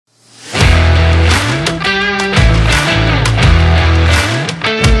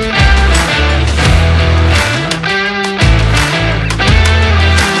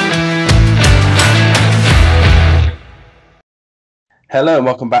Hello and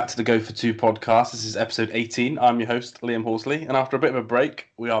welcome back to the Go for Two podcast. This is episode 18. I'm your host, Liam Horsley, and after a bit of a break,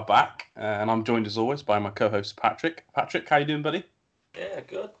 we are back. And I'm joined as always by my co-host, Patrick. Patrick, how you doing, buddy? Yeah,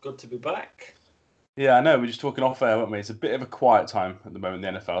 good. Good to be back. Yeah, I know. We're just talking off air, weren't we? It's a bit of a quiet time at the moment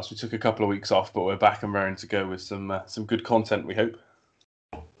in the NFL, so we took a couple of weeks off, but we're back and raring to go with some good content, we hope.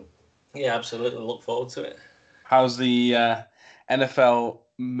 Yeah, absolutely. Look forward to it. How's the NFL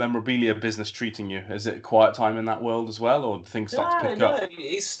memorabilia business treating you? Is it a quiet time in that world as well, or do things start to pick up? No,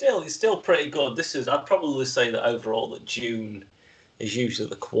 it's still pretty good. I'd probably say that overall that June is usually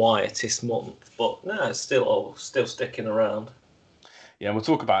the quietest month, but no, it's still sticking around. Yeah, and we'll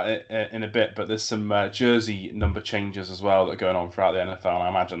talk about it in a bit, but there's some jersey number changes as well that are going on throughout the NFL, and I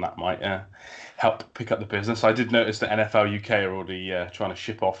imagine that might help pick up the business. I did notice that NFL UK are already trying to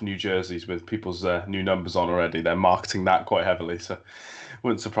ship off new jerseys with people's new numbers on already. They're marketing that quite heavily, so it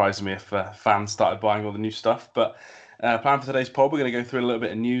wouldn't surprise me if fans started buying all the new stuff. But plan for today's pod, we're going to go through a little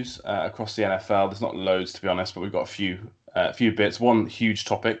bit of news across the NFL. There's not loads, to be honest, but we've got a few bits. One huge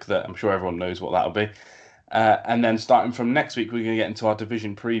topic that I'm sure everyone knows what that'll be. And then starting from next week, we're going to get into our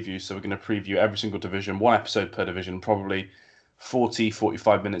division preview. So we're going to preview every single division, one episode per division, probably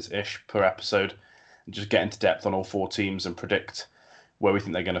 45 minutes-ish per episode, and just get into depth on all four teams and predict where we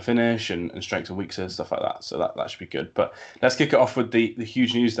think they're going to finish and strengths and weaknesses, stuff like that. So that should be good. But let's kick it off with the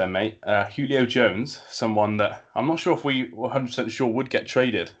huge news then, mate. Julio Jones, someone that I'm not sure if we were 100% sure would get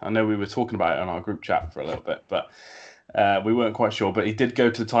traded. I know we were talking about it on our group chat for a little bit, but we weren't quite sure. But he did go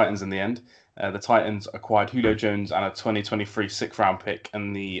to the Titans in the end. The Titans acquired Julio Jones and a 2023 sixth-round pick,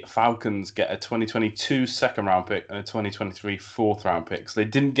 and the Falcons get a 2022 second-round pick and a 2023 fourth-round pick. So they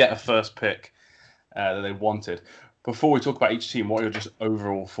didn't get a first pick that they wanted. Before we talk about each team, what are your just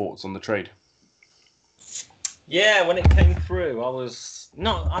overall thoughts on the trade? Yeah, when it came through, I was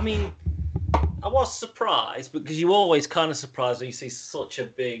surprised because you always kind of surprised when you see such a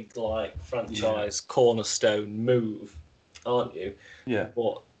big franchise cornerstone move, aren't you? Yeah.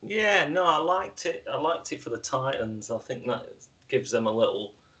 But yeah, no, I liked it. I liked it for the Titans. I think that gives them a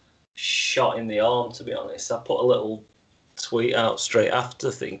little shot in the arm, to be honest. I put a little tweet out straight after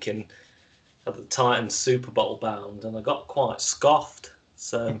thinking of the Titans Super Bowl bound, and I got quite scoffed.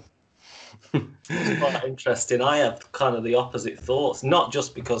 So it's quite interesting. I have kind of the opposite thoughts, not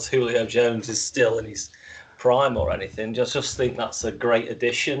just because Julio Jones is still in his prime or anything. Just think that's a great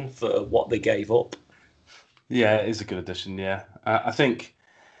addition for what they gave up. Yeah, it is a good addition, yeah. I think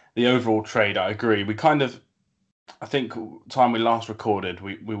the overall trade, I agree. I think time we last recorded,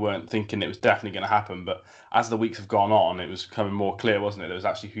 we weren't thinking it was definitely going to happen, but as the weeks have gone on, it was becoming more clear, wasn't it? There was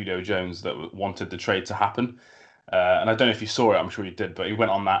actually Julio Jones that wanted the trade to happen. And I don't know if you saw it, I'm sure you did, but he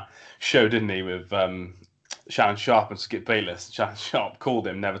went on that show, didn't he, with Shannon Sharp and Skip Bayless. Shannon Sharp called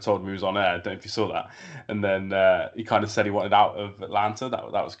him, never told him he was on air. I don't know if you saw that. And then he kind of said he wanted out of Atlanta.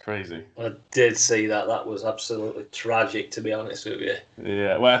 That was crazy. I did see that. That was absolutely tragic, to be honest with you.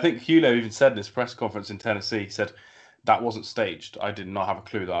 Yeah, well, I think Julio even said in his press conference in Tennessee, he said, that wasn't staged. I did not have a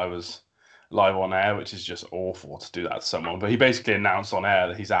clue that I was live on air, which is just awful to do that to someone. But he basically announced on air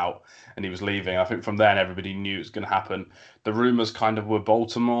that he's out and he was leaving. I think from then everybody knew it was going to happen. The rumors kind of were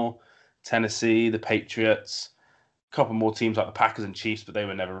Baltimore, Tennessee, the Patriots, a couple more teams like the Packers and Chiefs, but they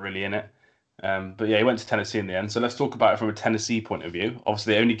were never really in it. But yeah, he went to Tennessee in the end. So let's talk about it from a Tennessee point of view.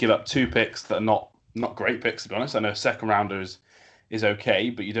 Obviously, they only give up two picks that are not great picks, to be honest. I know second rounder is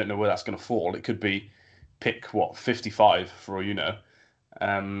okay, but you don't know where that's going to fall. It could be pick 55 for all you know.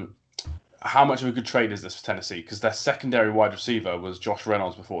 How much of a good trade is this for Tennessee? Because their secondary wide receiver was Josh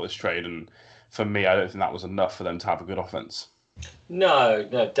Reynolds before this trade, and for me, I don't think that was enough for them to have a good offense. No,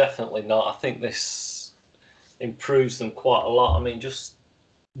 definitely not. I think this improves them quite a lot. I mean, just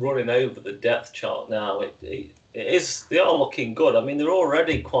running over the depth chart now, it is. They are looking good. I mean, they're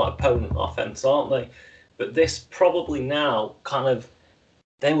already quite a potent offense, aren't they? But this probably now kind of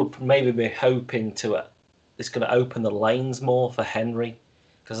they would maybe be hoping to. It's going to open the lanes more for Henry,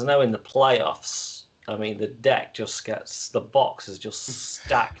 because I know in the playoffs, I mean, the box is just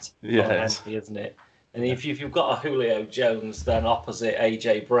stacked on Henry, isn't it? And if you've got a Julio Jones then opposite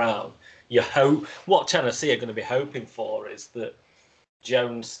AJ Brown, what Tennessee are going to be hoping for is that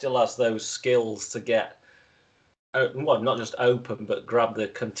Jones still has those skills to get, not just open, but grab the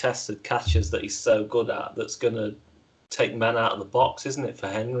contested catches that he's so good at. That's going to take men out of the box, isn't it, for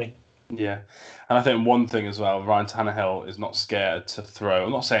Henry? Yeah, and I think one thing as well, Ryan Tannehill is not scared to throw.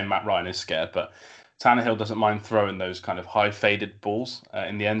 I'm not saying Matt Ryan is scared, but Tannehill doesn't mind throwing those kind of high faded balls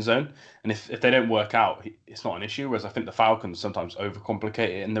in the end zone. And if they don't work out, it's not an issue. Whereas I think the Falcons sometimes overcomplicate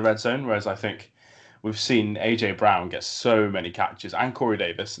it in the red zone. Whereas I think we've seen AJ Brown get so many catches and Corey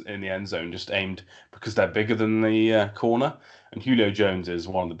Davis in the end zone just aimed because they're bigger than the corner. And Julio Jones is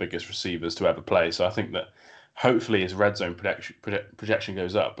one of the biggest receivers to ever play. So I think that hopefully his red zone projection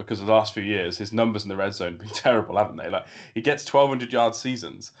goes up because the last few years his numbers in the red zone have been terrible, haven't they? Like he gets 1,200 yard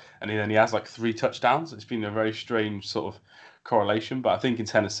seasons and then he has like 3 touchdowns. It's been a very strange sort of correlation, but I think in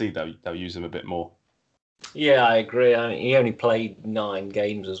Tennessee they'll use him a bit more. Yeah, I agree. I mean, he only played 9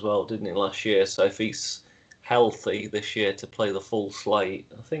 games as well, didn't he, last year? So if he's healthy this year to play the full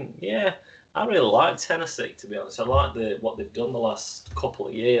slate, I think, yeah, I really like Tennessee, to be honest. I like what they've done the last couple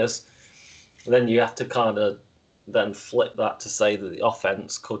of years. Then you have to kind of then flip that to say that the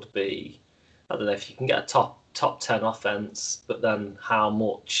offense could be, I don't know if you can get a top 10 offense, but then how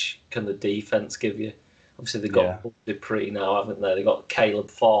much can the defense give you? Obviously, they've got Dupree now, haven't they? They've got Caleb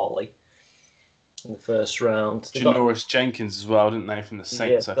Farley in the first round. Janoris Jenkins as well, didn't they, from the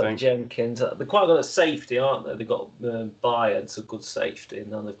Saints, I think? Jenkins. They're quite good at safety, aren't they? They've got Byard's a good safety,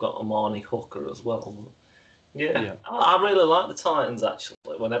 and then they've got Amani Hooker as well. Yeah. I really like the Titans, actually,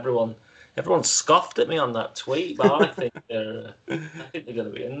 when everyone scoffed at me on that tweet, but I think they're going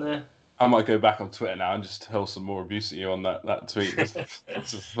to be in there. I might go back on Twitter now and just hurl some more abuse at you on that tweet. That's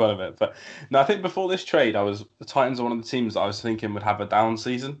just fun of it. But no, I think before this trade, the Titans are one of the teams that I was thinking would have a down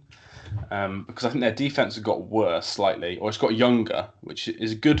season. Because I think their defense has got worse slightly, or it's got younger, which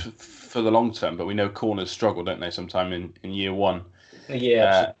is good for the long term. But we know corners struggle, don't they, sometime in year one?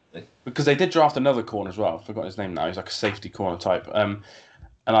 Yeah, because they did draft another corner as well. I've forgotten his name now. He's like a safety corner type. And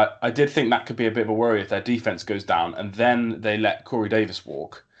I did think that could be a bit of a worry if their defense goes down, and then they let Corey Davis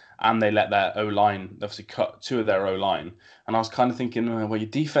walk, and they let their O-line obviously cut 2 of their O-line. And I was kind of thinking, well, your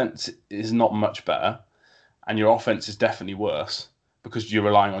defense is not much better, and your offense is definitely worse, because you're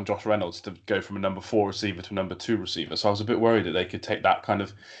relying on Josh Reynolds to go from a number 4 receiver to a number 2 receiver. So I was a bit worried that they could take that kind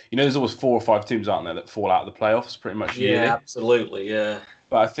of, there's always 4 or 5 teams, aren't there, that fall out of the playoffs pretty much yearly. Yeah, absolutely, yeah.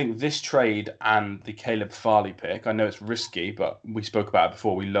 But I think this trade and the Caleb Farley pick, I know it's risky, but we spoke about it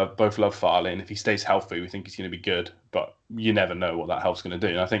before. We both love Farley, and if he stays healthy, we think he's going to be good. But you never know what that help's going to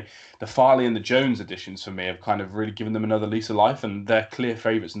do. And I think the Farley and the Jones additions for me have kind of really given them another lease of life, and they're clear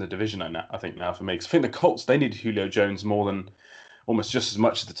favourites in the division. I think now for me, because I think the Colts, they need Julio Jones more than almost just as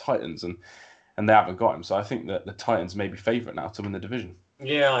much as the Titans, and they haven't got him. So I think that the Titans may be favourite now to win the division.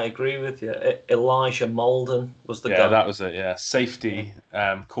 Yeah, I agree with you. Elijah Molden was the guy. Yeah, that was it. Yeah, safety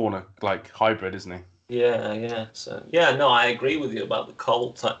corner like hybrid, isn't he? Yeah. So no, I agree with you about the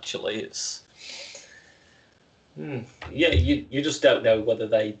Colts. Actually, it's you just don't know whether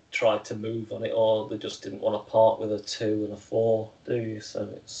they tried to move on it or they just didn't want to part with a 2 and a 4, do you? So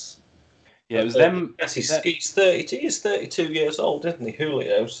it's it was them. Yes, he's 32. He's 32 years old, isn't he,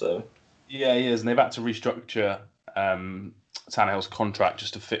 Julio? So yeah, he is, and they've had to restructure Tannehill's contract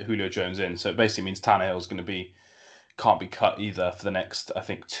just to fit Julio Jones in. So it basically means Tannehill's can't be cut either for the next, I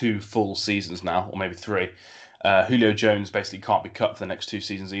think, 2 full seasons now, or maybe 3. Julio Jones basically can't be cut for the next 2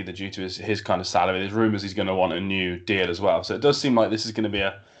 seasons either due to his kind of salary. There's rumours he's going to want a new deal as well. So it does seem like this is going to be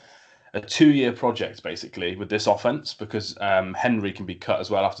a 2-year project basically with this offense, because Henry can be cut as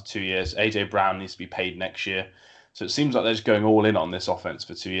well after 2 years. AJ Brown needs to be paid next year. So it seems like they're just going all in on this offense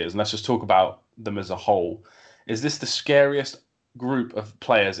for 2 years. And let's just talk about them as a whole. Is this the scariest group of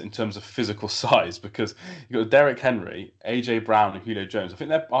players in terms of physical size? Because you've got Derrick Henry, AJ Brown, and Julio Jones. I think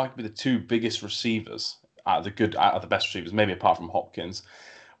they're arguably the 2 biggest receivers out of the best receivers, maybe apart from Hopkins.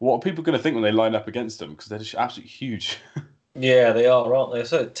 What are people going to think when they line up against them? Because they're just absolutely huge. Yeah, they are, aren't they?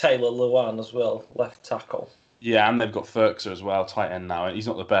 So Taylor Lewan as well, left tackle. Yeah, and they've got Ferkser as well, tight end now. He's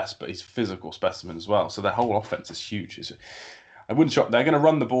not the best, but he's a physical specimen as well. So their whole offense is huge. I wouldn't shock. They're going to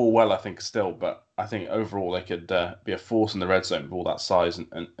run the ball well, I think, still, but I think overall they could be a force in the red zone with all that size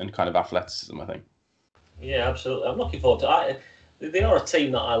and kind of athleticism, I think. Yeah, absolutely. I'm looking forward to it. They are a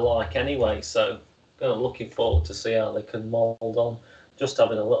team that I like anyway, so looking forward to see how they can mould on. Just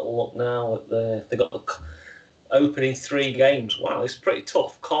having a little look now at they've got the opening 3 games. Wow, it's pretty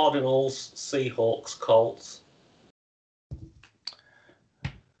tough. Cardinals, Seahawks, Colts.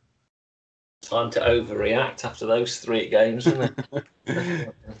 Time to overreact after those 3 games, isn't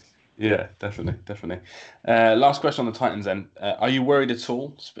it? Yeah, definitely. Last question on the Titans then. Are you worried at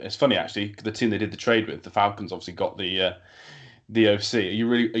all? It's funny actually, the team they did the trade with, the Falcons, obviously got the OC. Are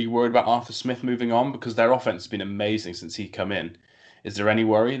you worried about Arthur Smith moving on? Because their offense has been amazing since he come in. Is there any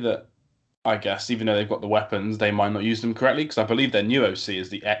worry that, I guess, even though they've got the weapons, they might not use them correctly? Because I believe their new OC is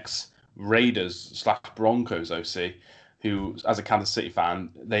the ex-Raiders/Broncos OC, who, as a Kansas City fan,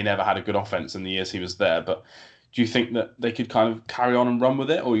 they never had a good offense in the years he was there. But Do you think that they could kind of carry on and run with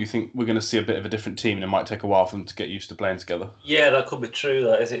it, or you think we're going to see a bit of a different team and it might take a while for them to get used to playing together? Yeah, that could be true.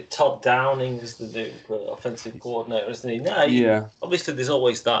 That is it. Todd Downing is the new offensive coordinator, isn't he? No, Yeah, obviously there's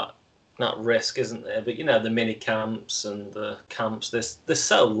always that risk, isn't there? But the mini camps and the camps, they're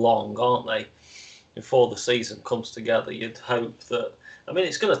so long, aren't they? Before the season comes together, you'd hope that. I mean,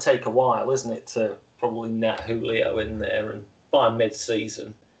 it's going to take a while, isn't it, to probably net Julio in there, and by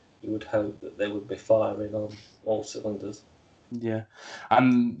mid-season, you would hope that they would be firing on all cylinders. yeah.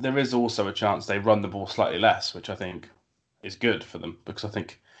 And there is also a chance they run the ball slightly less, which I think is good for them because I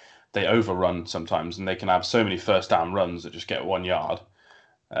think they overrun sometimes and they can have so many first down runs that just get 1 yard,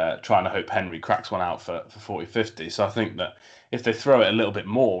 trying to hope Henry cracks one out for 40, 50. So I think that if they throw it a little bit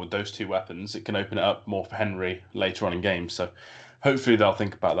more with those two weapons, it can open it up more for Henry later on in games. So hopefully they'll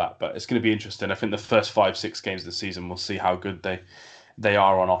think about that. But it's going to be interesting. I think the first 5, 6 games of the season, we'll see how good they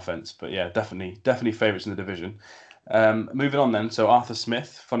are on offense. But yeah, definitely favourites in the division. Moving on then, so Arthur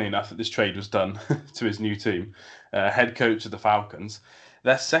Smith, funny enough that this trade was done to his new team, head coach of the Falcons.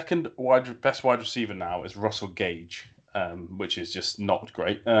 Their second best wide receiver now is Russell Gage, which is just not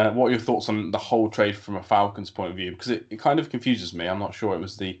great. What are your thoughts on the whole trade from a Falcons point of view? Because it kind of confuses me. I'm not sure it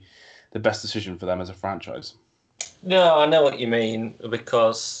was the best decision for them as a franchise. No, I know what you mean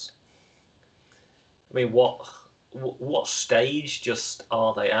because I mean what stage just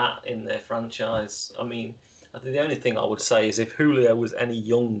are they at in their franchise? I mean, I think the only thing I would say is if Julio was any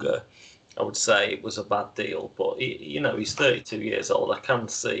younger, I would say it was a bad deal. But he's 32 years old. I can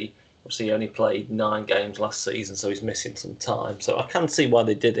see. Obviously, he only played 9 games last season, so he's missing some time. So I can see why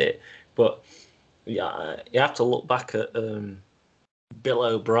they did it. But yeah, you have to look back at Bill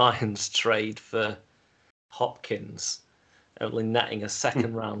O'Brien's trade for Hopkins, only netting a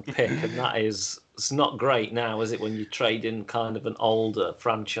second round pick, and it's not great now, is it? When you trade in kind of an older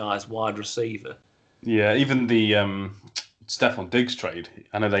franchise wide receiver. Yeah, even the Stephon Diggs trade,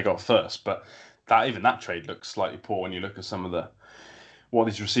 I know they got first, but that trade looks slightly poor when you look at some of the what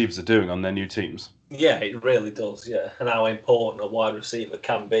these receivers are doing on their new teams. Yeah, it really does. Yeah, and how important a wide receiver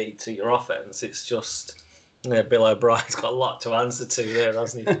can be to your offense. It's just, Bill O'Brien's got a lot to answer to there,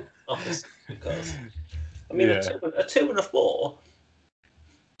 hasn't he? Obviously, because I mean, Yeah, a 2 and a 4.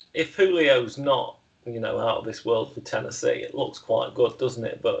 If Julio's not, out of this world for Tennessee, it looks quite good, doesn't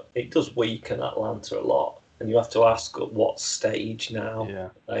it? But it does weaken Atlanta a lot, and you have to ask at what stage now yeah.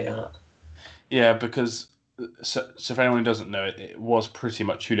 they are. Yeah, because so if anyone who doesn't know it, it was pretty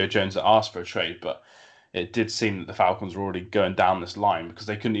much Julio Jones that asked for a trade, but it did seem that the Falcons were already going down this line because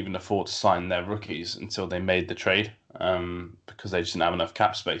they couldn't even afford to sign their rookies until they made the trade, because they just didn't have enough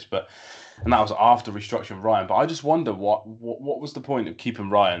cap space. And that was after restructuring Ryan. But I just wonder what was the point of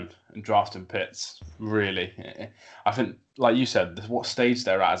keeping Ryan and drafting Pitts? Really, I think, like you said, what stage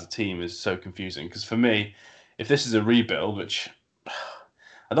they're at as a team is so confusing. Because for me, if this is a rebuild, which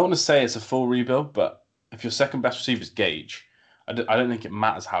I don't want to say it's a full rebuild, but if your second best receiver is Gage, I don't think it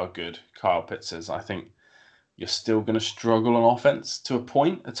matters how good Kyle Pitts is. I think you're still going to struggle on offense to a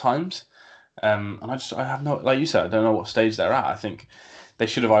point at times. And I have no, like you said, I don't know what stage they're at. I think they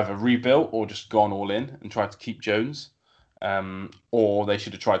should have either rebuilt or just gone all in and tried to keep Jones, or they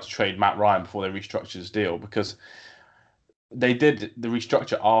should have tried to trade Matt Ryan before they restructured his deal because they did the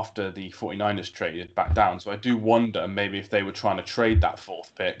restructure after the 49ers traded back down. So I do wonder maybe if they were trying to trade that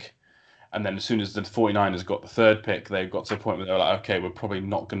fourth pick. And then as soon as the 49ers got the third pick, they got to a point where they were like, okay, we're probably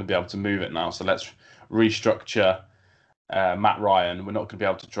not going to be able to move it now. So let's restructure Matt Ryan. We're not going to be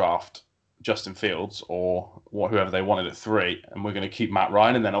able to draft Justin Fields or whoever they wanted at 3, and we're going to keep Matt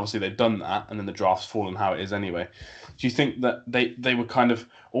Ryan. And then obviously they've done that, and then the draft's fallen how it is anyway. Do you think that they were kind of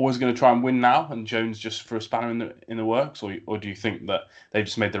always going to try and win now, and Jones just for a spanner in the works, or do you think that they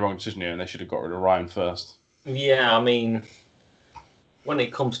just made the wrong decision here and they should have got rid of Ryan first? Yeah, I mean, when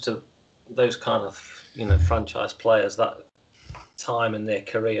it comes to those kind of franchise players, that time in their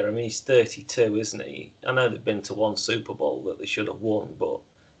career. I mean, he's 32, isn't he? I know they've been to one Super Bowl that they should have won, but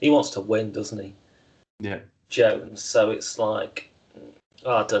he wants to win, doesn't he? Yeah. Jones. So it's like,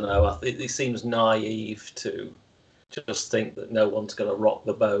 I don't know. I think it seems naive to just think that no one's going to rock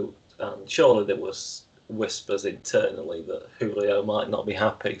the boat. And surely there was whispers internally that Julio might not be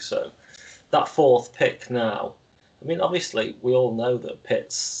happy. So that fourth pick now. I mean, obviously, we all know that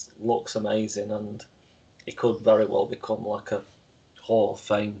Pitts looks amazing and he could very well become like a Hall of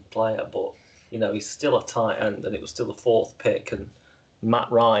Fame player, but he's still a tight end, and it was still the fourth pick, and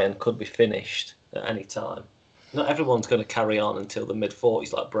Matt Ryan could be finished at any time. Not everyone's going to carry on until the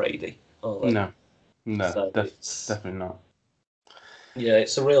mid-40s like Brady, are they? No, no, So it's definitely not.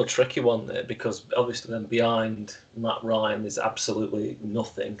 it's a real tricky one there because obviously then behind Matt Ryan there's absolutely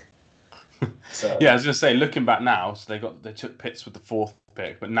nothing. So Yeah, I was going to say, looking back now, so they took Pitts with the fourth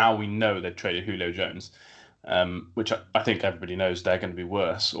pick, but now we know they've traded Julio Jones, which I think everybody knows they're going to be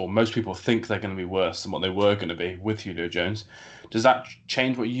worse, or most people think they're going to be worse than what they were going to be with Julio Jones. Does that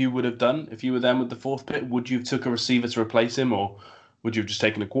change what you would have done if you were them with the fourth pick? Would you have took a receiver to replace him, or would you have just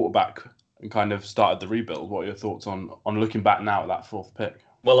taken a quarterback and kind of started the rebuild? What are your thoughts on looking back now at that fourth pick?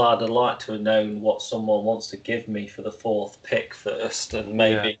 well, I'd have liked to have known what someone wants to give me for the fourth pick first, and Yeah.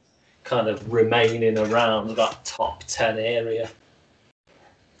 maybe kind of remaining around that top 10 area.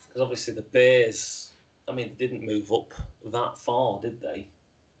 Because obviously the Bears, I mean, they didn't move up that far, did they?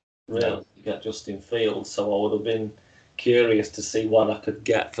 Really, No. to get Justin Fields. So I would have been curious to see what I could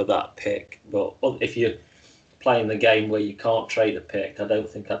get for that pick. But if you're playing the game where you can't trade a pick, I don't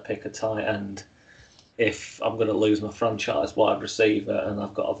think I'd pick a tight end if I'm going to lose my franchise wide receiver and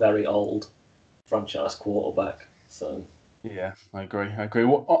I've got a very old franchise quarterback. So Yeah, I agree. I agree.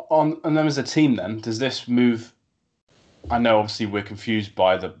 On them as a team, then, does this move? I know obviously we're confused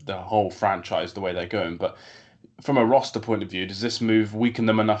by the whole franchise, the way they're going, but from a roster point of view, does this move weaken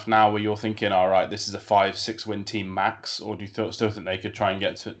them enough now where you're thinking, all right, this is a 5-6 win team max, or do you still think they could try and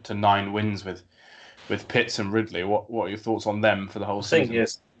get to 9 wins with Pitts and Ridley? What are your thoughts on them for the whole the thing season?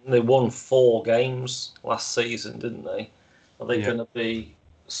 is, they won 4 games last season, didn't they? Are they Yeah. going to be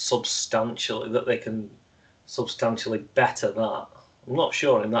they can substantially better that? I'm not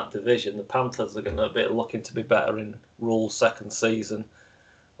sure in that division. The Panthers are going to be looking to be better in Rule's second season.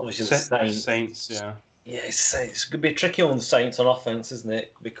 Obviously, the Saints. Saints, yeah. Yeah, it's going to be tricky on the Saints on offense, isn't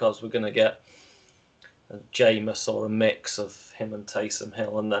it? Because we're going to get a Jameis or a mix of him and Taysom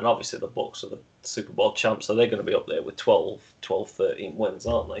Hill. And then obviously the Bucks are the Super Bowl champs, so they're going to be up there with 12, 13 wins,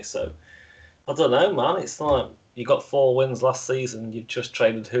 aren't they? So I don't know, man. It's like you got 4 wins last season. You've just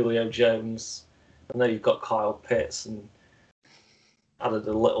traded Julio Jones. And then you've got Kyle Pitts and added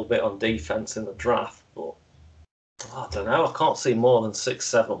a little bit on defense in the draft. But I don't know. I can't see more than 6,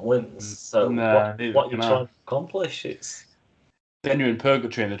 7 wins. So No, neither what you're can I. trying to accomplish? It's Then you're in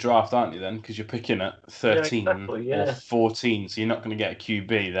purgatory in the draft, aren't you? Then because you're picking at yeah, 13 exactly. or Yeah, 14, so you're not going to get a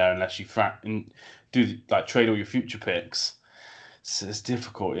QB there unless you do like trade all your future picks. So it's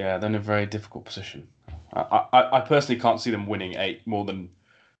difficult. Yeah, they're in a very difficult position. I personally can't see them winning 8 more than,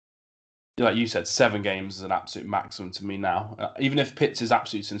 like you said, 7 games is an absolute maximum to me now. Even if Pitts is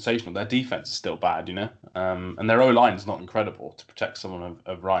absolutely sensational, their defense is still bad, and their O line is not incredible to protect someone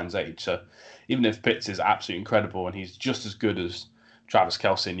of Ryan's age. So even if Pitts is absolutely incredible and he's just as good as Travis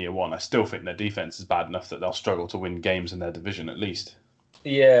Kelce in year one, I still think their defense is bad enough that they'll struggle to win games in their division at least.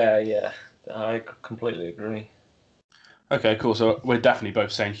 yeah. I completely agree. Okay, cool. So we're definitely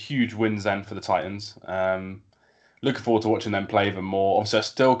both saying huge wins then for the Titans. Looking forward to watching them play even more. Obviously, I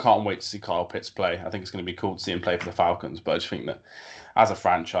still can't wait to see Kyle Pitts play. I think it's going to be cool to see him play for the Falcons. But I just think that as a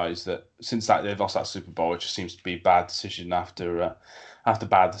franchise, that since that they've lost that Super Bowl, it just seems to be bad decision after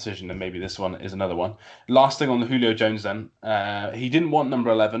bad decision, and maybe this one is another one. Last thing on the Julio Jones, then he didn't want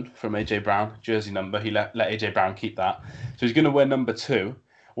number 11 from AJ Brown, jersey number. He let AJ Brown keep that, so he's going to wear number 2.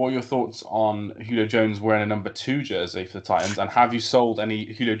 What are your thoughts on Julio Jones wearing a number 2 jersey for the Titans? And have you sold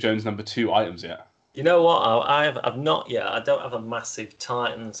any Julio Jones number 2 items yet? You know what? I've not yet. I don't have a massive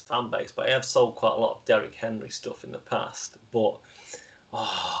Titans fan base, but I have sold quite a lot of Derrick Henry stuff in the past. But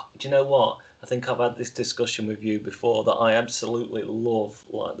do you know what? I think I've had this discussion with you before that I absolutely love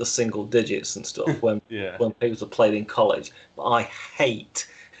like the single digits and stuff when Yeah. when people have played in college, but I hate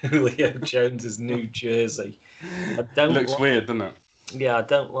Julio Jones's New Jersey. I don't Looks like, weird, doesn't it? yeah, I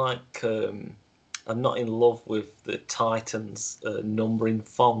don't like. I'm not in love with the Titans numbering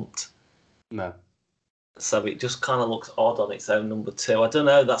font. No. So it just kind of looks odd on its own number 2. I don't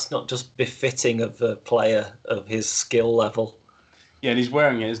know. That's not just befitting of a player of his skill level. Yeah, and he's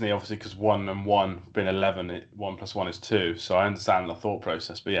wearing it, isn't he? Obviously, because 1 and 1 being 11, 1 plus 1 is 2. So I understand the thought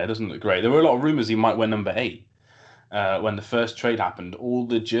process. But yeah, it doesn't look great. There were a lot of rumours he might wear number 8. When the first trade happened, all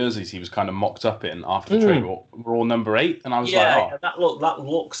the jerseys he was kind of mocked up in after the trade were all number 8. And I was like, Yeah, oh, that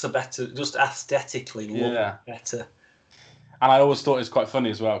looks a better, just aesthetically looks yeah. better. And I always thought it's quite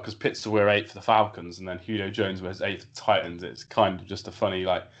funny as well because Pitts will wear 8 for the Falcons and then Julio Jones wears 8 for the Titans. It's kind of just a funny,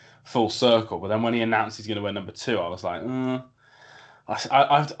 like, full circle. But then when he announced he's going to wear number 2, I was like,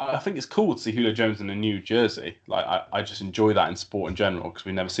 I think it's cool to see Julio Jones in a new jersey. Like I just enjoy that in sport in general because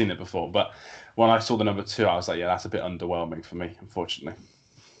we've never seen it before. But when I saw the number 2, I was like, yeah, that's a bit underwhelming for me, unfortunately.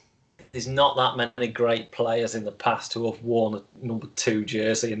 There's not that many great players in the past who have worn a number 2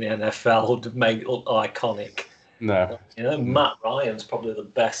 jersey in the NFL to make it look iconic. No. You know, Matt Ryan's probably the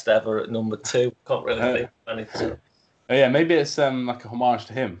best ever at number 2. Can't really think of anything. Yeah, maybe it's like a homage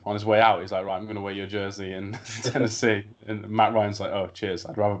to him on his way out. He's like, right, I'm going to wear your jersey in Tennessee, and Matt Ryan's like, oh, cheers.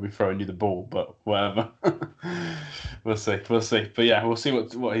 I'd rather be throwing you the ball, but whatever. We'll see, we'll see. But yeah, we'll see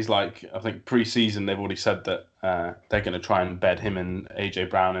what he's like. I think pre-season they've already said that they're going to try and bed him and AJ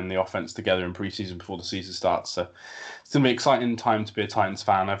Brown in the offense together in pre-season before the season starts. So it's going to be an exciting time to be a Titans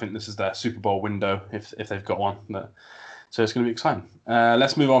fan. I think this is their Super Bowl window if they've got one. So it's going to be exciting.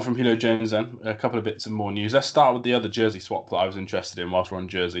 Let's move on from Julio Jones then. A couple of bits of more news. Let's start with the other jersey swap that I was interested in whilst we're on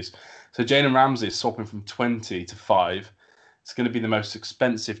jerseys. So Jalen Ramsey is swapping from 20 to 5. It's going to be the most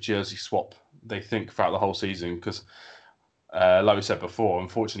expensive jersey swap, they think, throughout the whole season because, like we said before,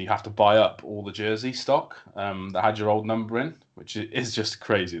 unfortunately you have to buy up all the jersey stock that had your old number in, which is just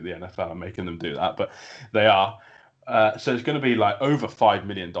crazy. The NFL are making them do that, but they are. So it's going to be like over $5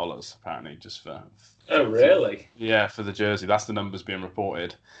 million apparently just for. Oh, really? Yeah, for the jersey. That's the numbers being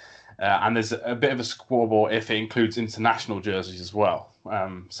reported. And there's a bit of a squabble if it includes international jerseys as well.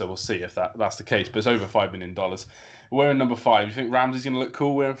 So we'll see if that's the case. But it's over $5 million. Wearing number 5. Do you think Ramsey's going to look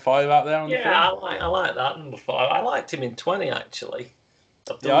cool wearing 5 out there on the field? Yeah, I like that number 5. I liked him in 20 actually.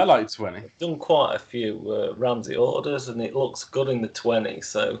 I like 20. I've done quite a few Ramsey orders, and it looks good in the 20.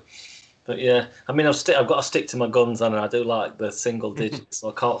 So, but yeah, I mean, I've got to stick to my guns, and I do like the single digits. So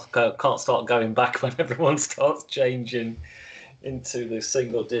I can't start going back when everyone starts changing into the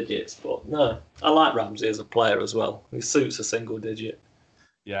single digits. But no, I like Ramsey as a player as well. He suits a single digit.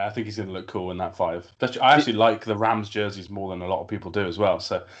 Yeah, I think he's going to look cool in that 5. I actually like the Rams jerseys more than a lot of people do as well.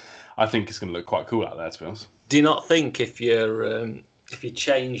 So I think it's going to look quite cool out there, to be honest. Do you not think if you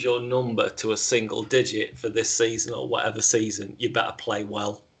change your number to a single digit for this season or whatever season, you better play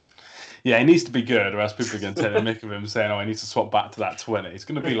well? Yeah, he needs to be good, or else people are going to take a mick of him saying, "Oh, he needs to swap back to that 20." It's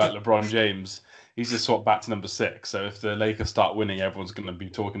going to be like LeBron James. He's just swapped back to number 6. So if the Lakers start winning, everyone's going to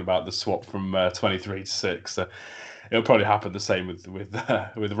be talking about the swap from 23 to 6. So it'll probably happen the same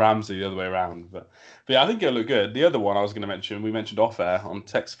with Ramsey the other way around. But yeah, I think it'll look good. The other one I was going to mention, we mentioned off air on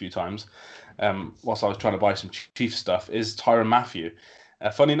text a few times, whilst I was trying to buy some Chiefs stuff, is Tyrann Mathieu.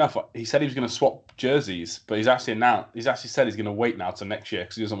 Funny enough, he said he was going to swap jerseys, but he's actually said he's going to wait now till next year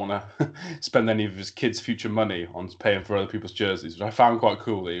because he doesn't want to spend any of his kids' future money on paying for other people's jerseys, which I found quite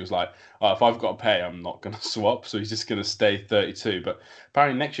cool. That he was like, "Oh, if I've got to pay, I'm not going to swap." So he's just going to stay 32. But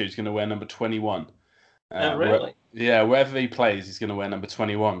apparently next year he's going to wear number 21. Oh, really? Wherever he plays, he's going to wear number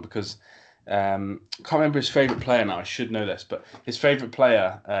 21 because can't remember his favourite player now. I should know this, but his favourite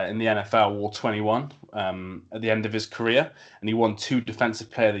player in the NFL wore 21 at the end of his career, and he won 2 Defensive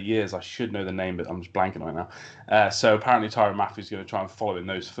Player of the Years. I should know the name, but I'm just blanking right now. So apparently Tyrann Mathieu is going to try and follow in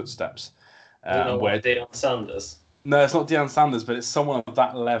those footsteps. Where Deion Sanders? No, it's not Deion Sanders, but it's someone of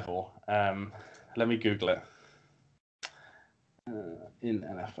that level. Let me Google it. In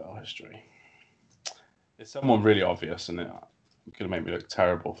NFL history. It's someone really obvious, and it could have made me look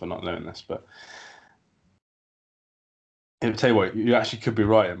terrible for not knowing this, but I'll tell you what, you actually could be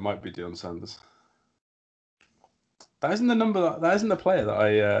right. It might be Deion Sanders. That isn't the number. That isn't the player that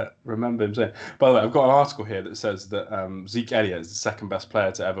I remember him saying. By the way, I've got an article here that says that Zeke Elliott is the second best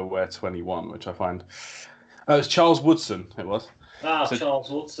player to ever wear 21, which I find. It's Charles Woodson. It was.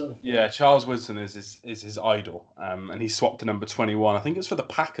 Charles Woodson. Yeah, Charles Woodson is his idol, and he swapped to number 21. I think it's for the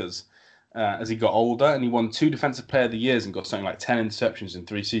Packers. As he got older, and he won 2 Defensive Player of the Years and got something like 10 interceptions in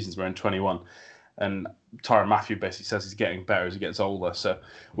 3 seasons wearing 21. And Tyrann Mathieu basically says he's getting better as he gets older. So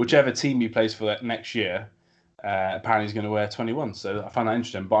whichever team he plays for that next year, apparently he's going to wear 21. So I find that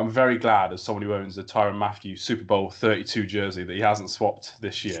interesting. But I'm very glad, as someone who owns the Tyrann Mathieu Super Bowl 32 jersey, that he hasn't swapped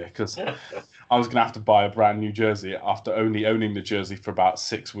this year, because I was going to have to buy a brand new jersey after only owning the jersey for about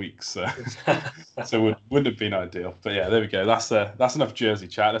 6 weeks. So it wouldn't have been ideal. But yeah, there we go. That's enough jersey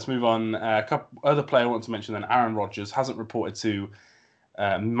chat. Let's move on. A couple other player I want to mention then, Aaron Rodgers, hasn't reported to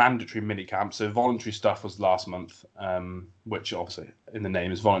mandatory minicamp. So voluntary stuff was last month, which obviously in the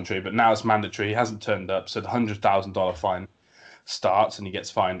name is voluntary, but now it's mandatory. He hasn't turned up. So the $100,000 fine starts, and he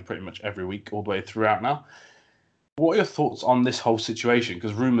gets fined pretty much every week all the way throughout now. What are your thoughts on this whole situation?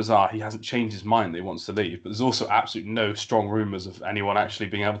 Because rumours are he hasn't changed his mind that he wants to leave, but there's also absolutely no strong rumours of anyone actually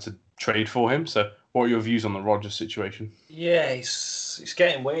being able to trade for him. So what are your views on the Rodgers situation? Yeah, it's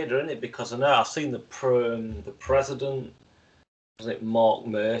getting weirder, isn't it? Because I know I've seen the president, was it Mark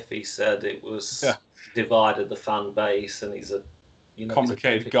Murphy, said it was divided the fan base, and he's a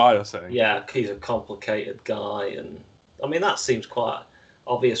complicated guy or something. Yeah, he's a complicated guy, and I mean that seems quite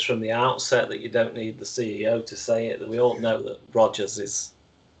obvious from the outset that you don't need the CEO to say it. That we all know that Rodgers is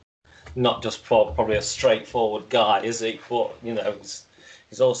not just probably a straightforward guy, is he? But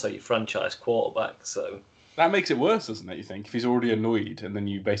he's also your franchise quarterback. So that makes it worse, doesn't it? You think if he's already annoyed, and then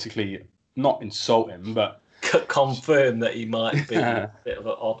you basically not insult him, but confirm that he might be a bit of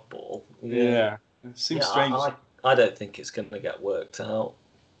an oddball. Yeah, it seems strange. I don't think it's going to get worked out.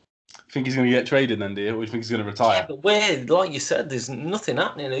 Think he's going to get traded then, do you? Or do you think he's going to Yeah, retire? but weird, like you said, there's nothing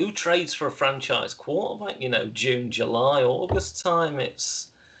happening. Who trades for a franchise quarterback? June, July, August time.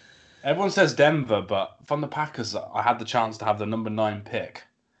 It's Everyone says Denver, but from the Packers, I had the chance to have the number 9 pick.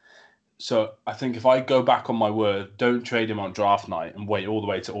 So I think if I go back on my word, don't trade him on draft night and wait all the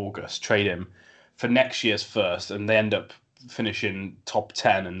way to August. Trade him for next year's first, and they end up finishing top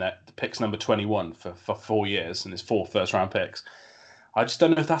 10 and the pick's number 21 for 4 years and it's 4 first-round picks. I just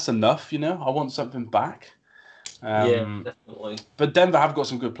don't know if that's enough, I want something back. yeah, definitely. But Denver have got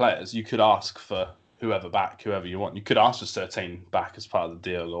some good players. You could ask for whoever you want. You could ask for Surtain back as part of the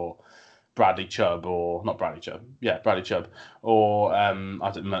deal, or Bradley Chubb, or not Bradley Chubb. Yeah, Bradley Chubb. Or I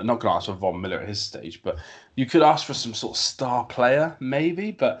don't know, not going to ask for Von Miller at his stage, but you could ask for some sort of star player,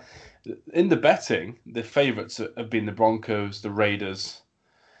 maybe. But in the betting, the favourites have been the Broncos, the Raiders,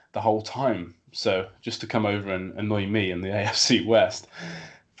 the whole time. So just to come over and annoy me in the AFC West.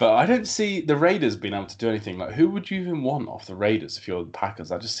 But I don't see the Raiders being able to do anything. Like, who would you even want off the Raiders if you're the Packers?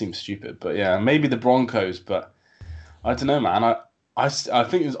 That just seems stupid. But yeah, maybe the Broncos. But I don't know, man. I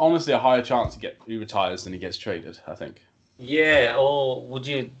think there's honestly a higher chance he retires than he gets traded, I think. Yeah, or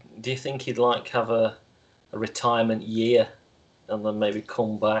do you think he'd have a retirement year and then maybe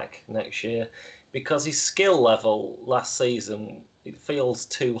come back next year? Because his skill level last season, it feels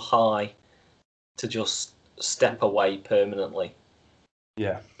too high to just step away permanently.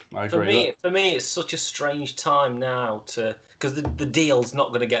 Yeah, I agree. For me, it's such a strange time now because the deal's not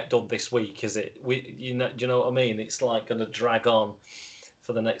going to get done this week, is it? Do you know what I mean? It's like going to drag on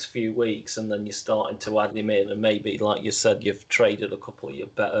for the next few weeks, and then you're starting to add him in, and maybe, like you said, you've traded a couple of your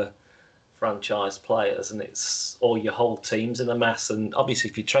better franchise players, and your whole team's in a mess. And obviously,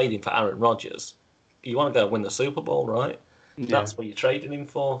 if you're trading for Aaron Rodgers, you want to go win the Super Bowl, right? Yeah. That's what you're trading him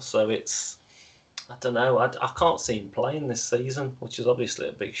for. So I don't know. I can't see him playing this season, which is obviously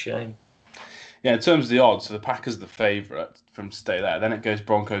a big shame. Yeah, in terms of the odds, so the Packers are the favourite from to stay there. Then it goes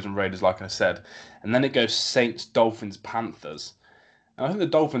Broncos and Raiders, like I said. And then it goes Saints, Dolphins, Panthers. And I think the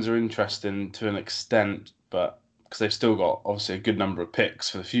Dolphins are interesting to an extent, but because they've still got, obviously, a good number of picks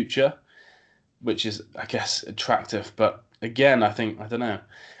for the future, which is, I guess, attractive. But again, I don't know.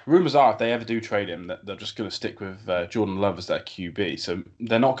 Rumours are if they ever do trade him, that they're just going to stick with Jordan Love as their QB. So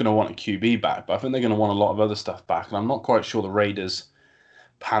they're not going to want a QB back, but I think they're going to want a lot of other stuff back. And I'm not quite sure the Raiders,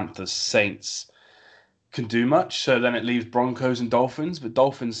 Panthers, Saints can do much. So then it leaves Broncos and Dolphins, but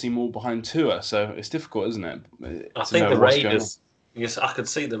Dolphins seem all behind Tua. So it's difficult, isn't it? I think the Raiders, yes, I could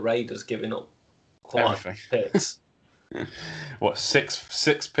see the Raiders giving up quite picks. What,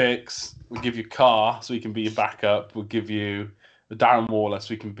 six picks? We'll give you Carr so he can be your backup. We'll give you the Darren Waller so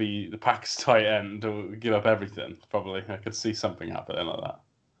he can be the Packers tight end. We'll give up everything, probably. I could see something happening like that.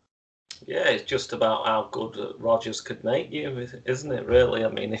 Yeah, it's just about how good Rodgers could make you, isn't it, really? I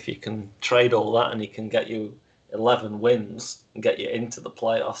mean, if you can trade all that and he can get you 11 wins and get you into the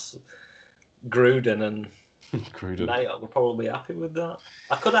playoffs, Gruden and Mayock will probably be happy with that.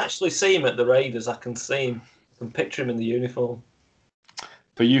 I could actually see him at the Raiders. I can see him. I can picture him in the uniform.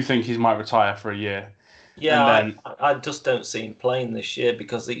 But you think he might retire for a year? Yeah, I just don't see him playing this year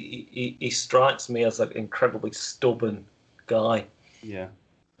because he strikes me as an incredibly stubborn guy. Yeah.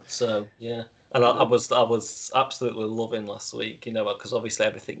 So yeah, and I was absolutely loving last week, because obviously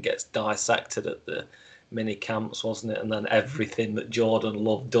everything gets dissected at the mini camps, wasn't it? And then everything that Jordan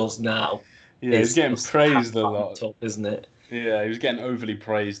Love does now, he's getting praised a lot, isn't it? Yeah, he was getting overly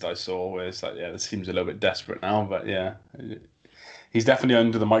praised. I saw where it's like, this seems a little bit desperate now, but yeah, he's definitely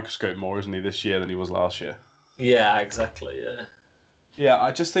under the microscope more, isn't he, this year than he was last year? Yeah, exactly. Yeah. Yeah,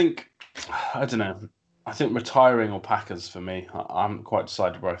 I just think, I don't know. I think retiring or Packers for me. I haven't quite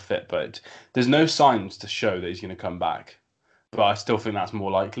decided where I fit, but there's no signs to show that he's going to come back. But I still think that's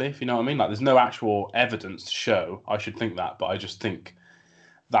more likely, if you know what I mean. Like, there's no actual evidence to show I should think that, but I just think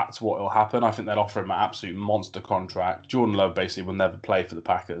that's what will happen. I think they'll offer him an absolute monster contract. Jordan Love basically will never play for the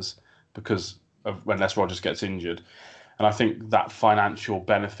Packers because of unless Rodgers gets injured. And I think that financial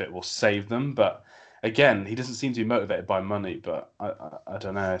benefit will save them, but again, he doesn't seem to be motivated by money, but I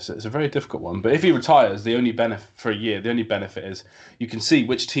don't know. It's a very difficult one. But if he retires, the only benefit for a year, the only benefit is you can see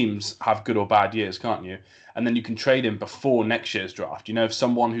which teams have good or bad years, can't you? And then you can trade him before next year's draft. If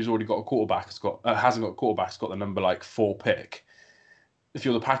someone who's already got a quarterback hasn't got a quarterback, has got the number 4 pick. If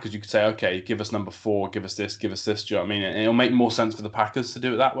you're the Packers, you could say, okay, give us number 4, give us this. Do you know what I mean? And it'll make more sense for the Packers to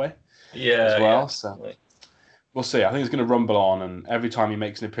do it that way. Yeah. As well. Yeah. So. we'll see. I think it's going to rumble on, and every time he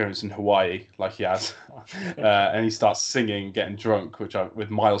makes an appearance in Hawaii, like he has, and he starts singing, getting drunk, with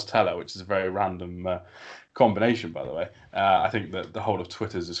Miles Teller, which is a very random combination, by the way. I think that the whole of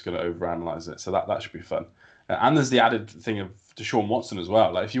Twitter is just going to overanalyze it, so that should be fun. And there's the added thing of Deshaun Watson as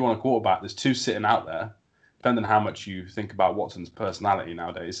well. Like if you want a quarterback, there's two sitting out there. Depending on how much you think about Watson's personality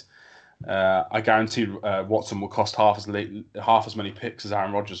nowadays, I guarantee Watson will cost half as many picks as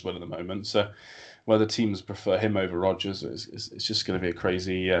Aaron Rodgers will at the moment. So whether teams prefer him over Rodgers, it's just going to be a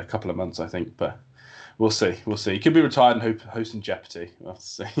crazy couple of months, I think. But we'll see. We'll see. He could be retired and hosting Jeopardy. We'll have to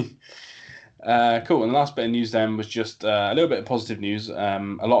see. Cool. And the last bit of news then was just a little bit of positive news. A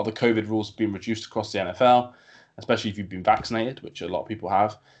lot of the COVID rules have been reduced across the NFL, especially if you've been vaccinated, which a lot of people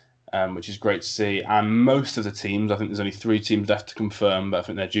have, which is great to see. And most of the teams, I think there's only 3 teams left to confirm, but I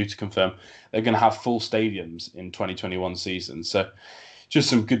think they're due to confirm, they're going to have full stadiums in 2021 season. So just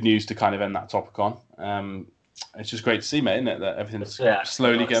some good news to kind of end that topic on. It's just great to see, mate, isn't it, that everything's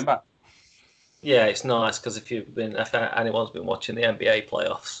slowly getting back. Yeah, it's nice because if anyone's been watching the NBA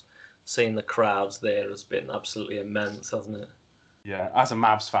playoffs, seeing the crowds there has been absolutely immense, hasn't it? Yeah, as a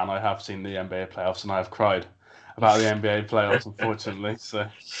Mavs fan, I have seen the NBA playoffs and I have cried about the NBA playoffs, unfortunately. So,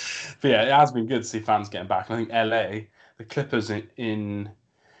 but yeah, it has been good to see fans getting back. And I think LA, the Clippers in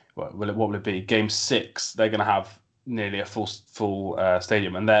what will it be? Game 6, they're going to have nearly a full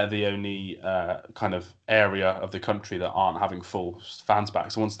stadium, and they're the only kind of area of the country that aren't having full fans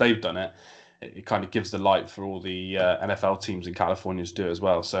back. So once they've done it, it kind of gives the light for all the NFL teams in California to do it as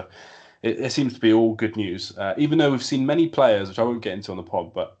well. So it seems to be all good news, even though we've seen many players, which I won't get into on the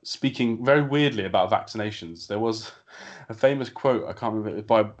pod, but speaking very weirdly about vaccinations. There was a famous quote, I can't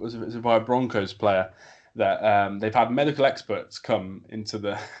remember, was it by a Broncos player, that they've had medical experts come into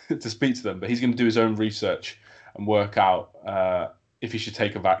to speak to them, but he's going to do his own research and work out if he should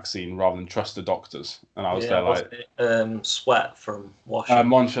take a vaccine rather than trust the doctors. And I was there like... Sweat from Washington.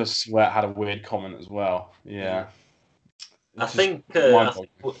 Montez Sweat had a weird comment as well. Yeah. I think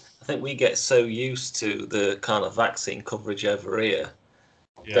we get so used to the kind of vaccine coverage over here,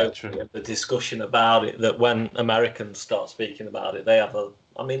 true. The discussion about it, that when Americans start speaking about it,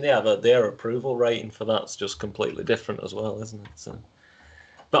 their approval rating for that's just completely different as well, isn't it? So,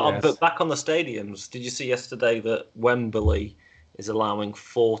 but back on the stadiums, did you see yesterday that Wembley is allowing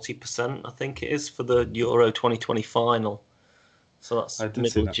 40%? I think it is for the Euro 2020 final. So that's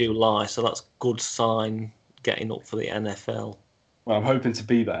middle of July. So that's good sign getting up for the NFL. Well, I'm hoping to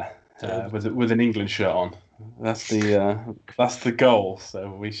be there with an England shirt on. That's the goal.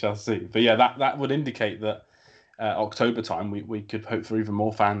 So we shall see. But yeah, that would indicate that October time we could hope for even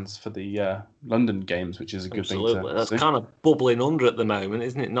more fans for the London games, which is a good thing to That's see. kind of bubbling under at the moment,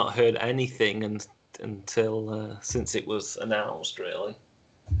 isn't it? Not heard anything until since it was announced, really.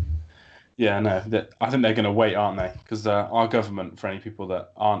 Yeah, no, I think they're going to wait, aren't they? Because our government, for any people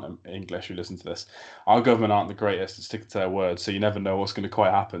that aren't English who listen to this, our government aren't the greatest at sticking to their word, so you never know what's going to quite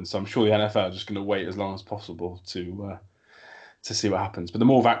happen. So I'm sure the NFL are just going to wait as long as possible to see what happens. But the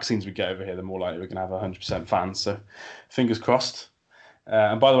more vaccines we get over here, the more likely we're going to have 100% fans. So fingers crossed.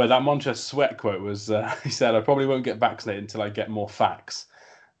 And by the way, that Montez Sweat quote was, he said, I probably won't get vaccinated until I get more facts.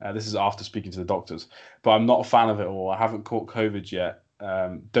 This is after speaking to the doctors. But I'm not a fan of it all. I haven't caught COVID yet.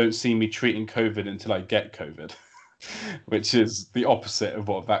 Don't see me treating COVID until I get COVID, which is the opposite of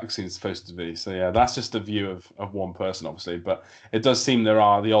what a vaccine is supposed to be. So yeah, that's just a view of one person, obviously. But it does seem there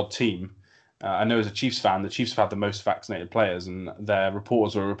are the odd team. I know as a Chiefs fan, the Chiefs have had the most vaccinated players, and their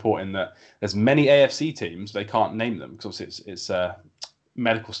reporters were reporting that there's many AFC teams, they can't name them because it's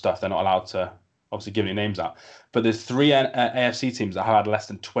medical stuff. They're not allowed to obviously give any names out. But there's 3 AFC teams that have had less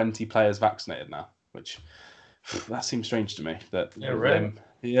than 20 players vaccinated now, which... that seems strange to me. That's the rumor.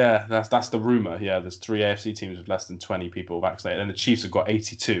 Yeah, there's 3 AFC teams with less than 20 people vaccinated, and the Chiefs have got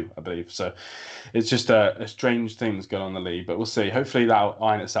 82, I believe. So it's just a strange things going on in the league. But we'll see. Hopefully that'll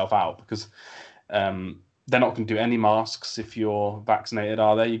iron itself out because they're not going to do any masks if you're vaccinated,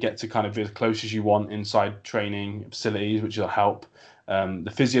 are they? You get to kind of be as close as you want inside training facilities, which will help.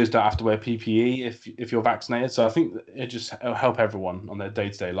 The physios don't have to wear PPE if you're vaccinated. So I think it'll help everyone on their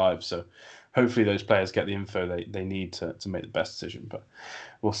day-to-day lives. So hopefully those players get the info they need to make the best decision. But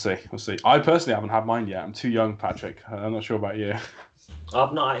we'll see. I personally haven't had mine yet. I'm too young, Patrick. I'm not sure about you.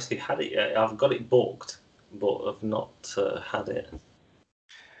 I've not actually had it yet. I've got it booked, but I've not had it.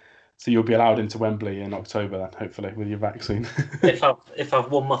 So you'll be allowed into Wembley in October then, hopefully, with your vaccine. if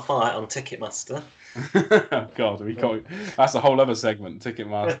I've won my fight on Ticketmaster. Oh God, we can't. That's a whole other segment,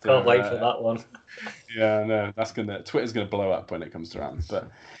 Ticketmaster. I can't wait for that one. Yeah, no, Twitter's gonna blow up when it comes around. But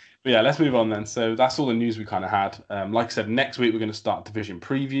yeah, let's move on then. So that's all the news we kind of had. Like I said, next week we're going to start division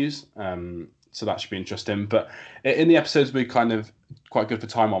previews. So that should be interesting. But in the episodes we're kind of quite good for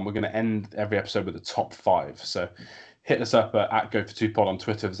time on, we're going to end every episode with a top 5. So hit us up at Go2Pod on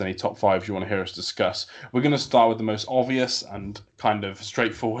Twitter if there's any top 5s you want to hear us discuss. We're going to start with the most obvious and kind of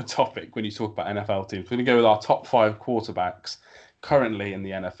straightforward topic when you talk about NFL teams. We're going to go with our top 5 quarterbacks currently in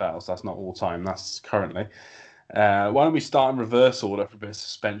the NFL. So that's not all time, that's currently. Why don't we start in reverse order for a bit of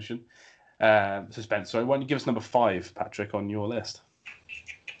suspense? Sorry. Why don't you give us number 5, Patrick, on your list?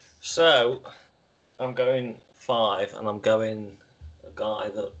 So I'm going 5, and I'm going a guy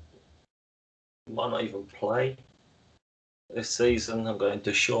that might not even play this season. I'm going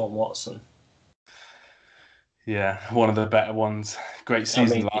to Deshaun Watson. Yeah, one of the better ones. Great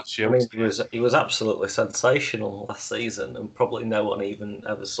season last year. He was absolutely sensational last season, and probably no one even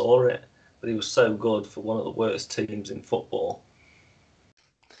ever saw it. But he was so good for one of the worst teams in football.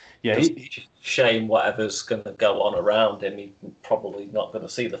 Yeah, shame whatever's going to go on around him. He's probably not going to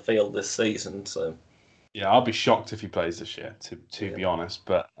see the field this season. So yeah, I'll be shocked if he plays this year, to be honest.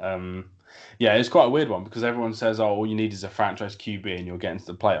 But yeah, it's quite a weird one because everyone says, "Oh, all you need is a franchise QB and you'll get into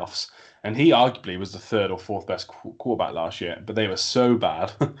the playoffs." And he arguably was the 3rd or 4th best quarterback last year, but they were so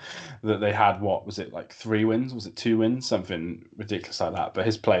bad that they had, what was it, like 3 wins? Was it 2 wins? Something ridiculous like that. But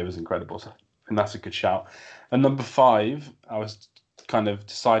his play was incredible, so, and that's a good shout. And number 5, I was kind of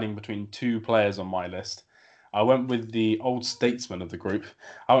deciding between 2 players on my list. I went with the old statesman of the group.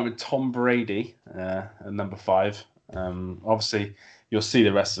 I went with Tom Brady at number 5. Obviously, you'll see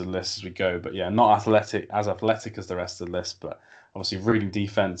the rest of the list as we go, but yeah, not athletic as the rest of the list, but obviously reading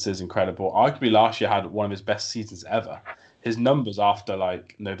defense is incredible. Arguably last year had one of his best seasons ever. His numbers after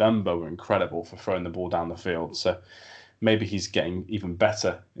like November were incredible for throwing the ball down the field. So maybe he's getting even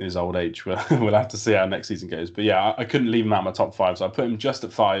better in his old age. We'll have to see how next season goes. But yeah, I couldn't leave him out of my top 5, so I put him just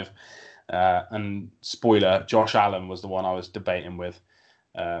at 5. And spoiler, Josh Allen was the one I was debating with.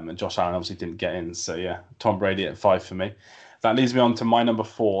 And Josh Allen obviously didn't get in. So yeah, Tom Brady at 5 for me. That leads me on to my number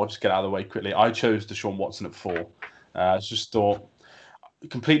 4. Just get out of the way quickly. I chose Deshaun Watson at 4. Just thought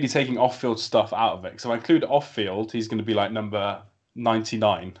completely taking off-field stuff out of it. So if I include off-field, he's going to be like number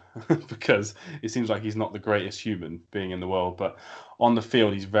 99 because it seems like he's not the greatest human being in the world. But on the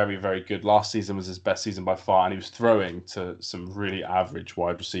field, he's very, very good. Last season was his best season by far, and he was throwing to some really average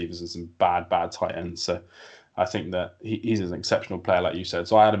wide receivers and some bad tight ends. So I think that he's an exceptional player, like you said.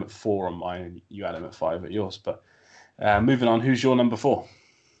 So I had him at 4 on mine, and you had him at 5 at yours. But moving on, who's your number 4?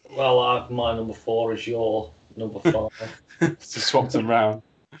 Well, my number 4 is your number 5. So swapped them round.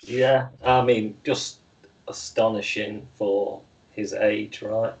 Yeah, I mean, just astonishing for his age,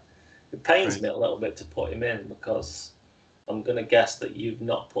 right? It pains me a little bit to put him in because I'm going to guess that you've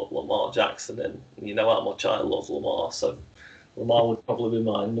not put Lamar Jackson in. You know how much I love Lamar, so Lamar would probably be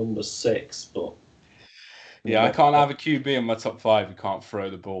my number 6. But yeah, I can't have a QB in my top 5 who can't throw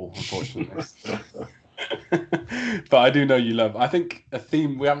the ball, unfortunately. But I do know you love. I think a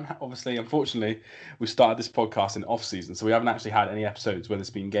theme we haven't obviously, unfortunately, we started this podcast in off season, so we haven't actually had any episodes where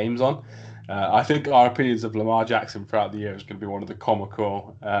there's been games on. I think our opinions of Lamar Jackson throughout the year is going to be one of the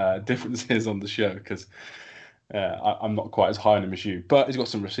comical differences on the show because I'm not quite as high on him as you, but he's got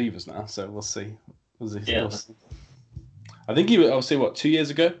some receivers now, so we'll see. Yeah. I think he was, I'll say, 2 years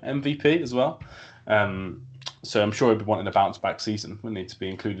ago MVP as well. So I'm sure he'd be wanting a bounce back season. We need to be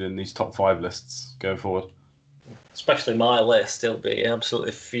included in these top 5 lists going forward. Especially my list, he'll be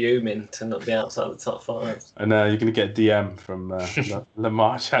absolutely fuming to not be outside the top 5. And you're going to get a DM from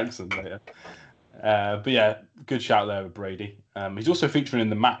Lamar Jackson later. But yeah, good shout there with Brady. He's also featuring in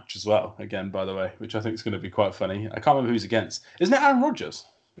the match as well, again, by the way, which I think is going to be quite funny. I can't remember who he's against. Isn't it Aaron Rodgers?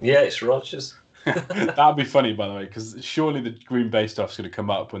 Yeah, it's Rodgers. That'd be funny, by the way, because surely the Green Bay stuff's going to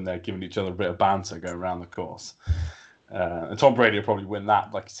come up when they're giving each other a bit of banter going around the course. And Tom Brady will probably win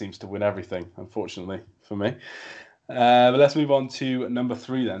that, like he seems to win everything, unfortunately, for me. But let's move on to number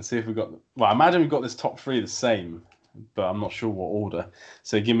 3 then. See if we've got... Well, I imagine we've got this top 3 the same, but I'm not sure what order.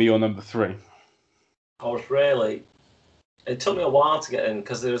 So give me your number 3. I was really... It took me a while to get in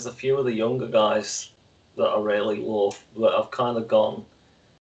because there's a few of the younger guys that I really love, but I've kind of gone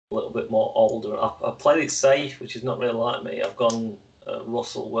a little bit more older. I played it safe, which is not really like me. I've gone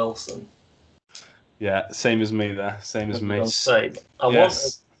Russell Wilson. Yeah, same as me there. Same as me. Safe. I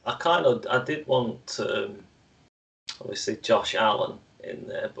did want obviously Josh Allen in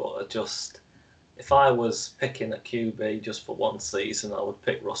there, but if I was picking a QB just for one season, I would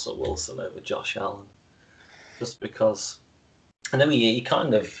pick Russell Wilson over Josh Allen, just because. I know he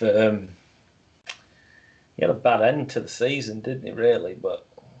kind of he had a bad end to the season, didn't he? Really, but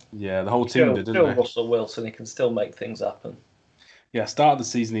yeah, the whole team did, didn't they? Russell Wilson, he can still make things happen. Yeah, start of the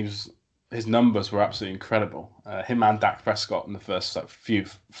season he was his numbers were absolutely incredible. Him and Dak Prescott in the first few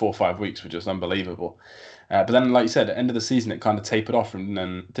 4 or 5 weeks were just unbelievable. But then, like you said, at the end of the season, it kind of tapered off, and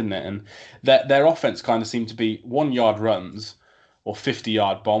then didn't it? And their offense kind of seemed to be 1 yard runs or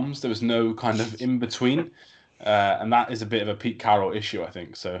 50-yard bombs. There was no kind of in between. And that is a bit of a Pete Carroll issue, I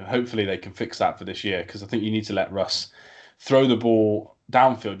think. So hopefully they can fix that for this year, because I think you need to let Russ throw the ball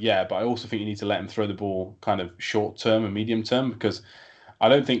downfield, yeah, but I also think you need to let him throw the ball kind of short term and medium term, because I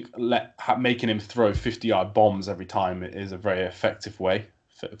don't think making him throw 50-yard bombs every time is a very effective way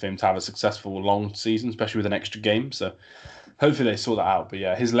for him to have a successful long season, especially with an extra game. So hopefully they sort that out. But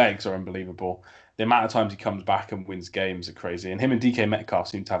yeah, his legs are unbelievable. The amount of times he comes back and wins games are crazy. And him and DK Metcalf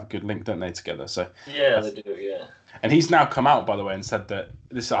seem to have a good link, don't they, together? So Yeah, they do. Yeah. and he's now come out, by the way, and said that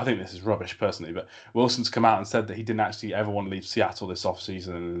this. I think this is rubbish, personally, but Wilson's come out and said that he didn't actually ever want to leave Seattle this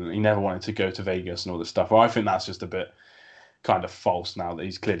offseason, and he never wanted to go to Vegas and all this stuff. Well, I think that's just a bit kind of false now that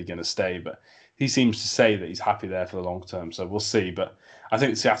he's clearly going to stay, but he seems to say that he's happy there for the long term. So we'll see. But I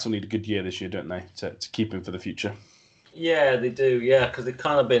think Seattle need a good year this year, don't they, to keep him for the future? Yeah, they do. Yeah, because they've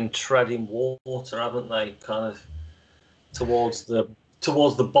kind of been treading water, haven't they? Kind of towards the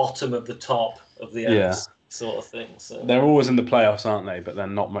bottom of the top of the Yeah, NFC sort of thing. So they're always in the playoffs, aren't they? But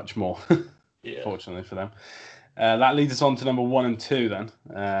then not much more, yeah, fortunately for them. That leads us on to number 1 and 2 then.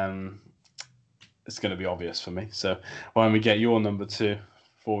 It's going to be obvious for me. So why don't we get your number 2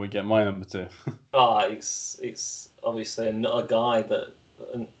 before we get my number 2? it's obviously another guy that,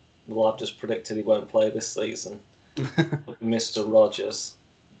 well, I've just predicted he won't play this season. Mr. Rogers.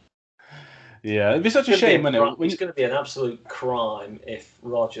 Yeah, it'd be such a shame, wouldn't it? It's going to be an absolute crime if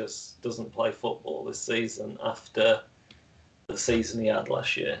Rogers doesn't play football this season after the season he had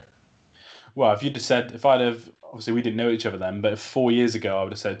last year. Well, if you'd have said, if I'd have, obviously we didn't know each other then, but if 4 years ago I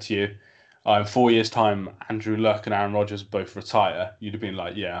would have said to you, in 4 years' time, Andrew Luck and Aaron Rodgers both retire, you'd have been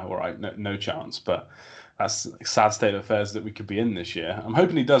like, yeah, all right, no chance. But that's a sad state of affairs that we could be in this year. I'm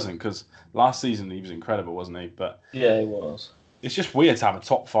hoping he doesn't, because last season he was incredible, wasn't he? But yeah, he was. It's just weird to have a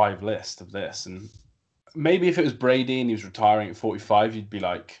top 5 list of this. And maybe if it was Brady and he was retiring at 45, you'd be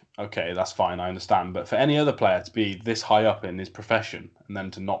like, okay, that's fine, I understand. But for any other player to be this high up in his profession and then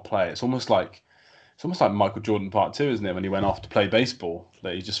to not play, it's almost like Michael Jordan Part 2, isn't it? When he went off to play baseball,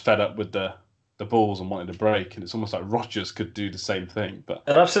 that he just fed up with the Bulls and wanted a break. And it's almost like Rodgers could do the same thing. But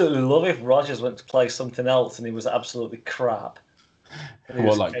I'd absolutely love if Rodgers went to play something else and he was absolutely crap. And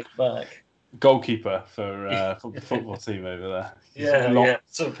he came back. Goalkeeper for the football team over there. Yeah.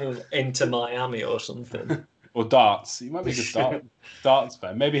 Something into Miami or something. Or darts. He might be a good darts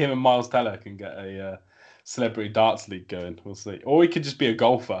fan. Maybe him and Miles Teller can get a celebrity darts league going. We'll see. Or he could just be a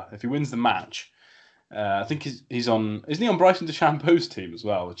golfer. If he wins the match, I think he's on. Isn't he on Bryson DeChambeau's team as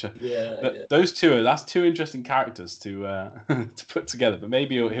well? Which those two that's two interesting characters to to put together. But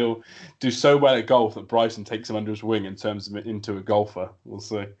maybe he'll do so well at golf that Bryson takes him under his wing and turns him into a golfer. We'll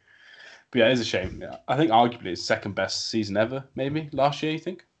see. But yeah, it is a shame. I think arguably his second best season ever. Maybe last year. You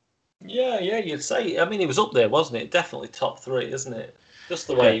think? Yeah, you'd say. I mean, he was up there, wasn't it? Definitely top 3, isn't it? Just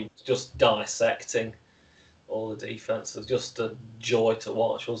the way he was just dissecting all the defense was just a joy to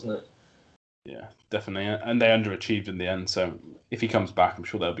watch, wasn't it? Yeah, definitely. And they underachieved in the end. So if he comes back, I'm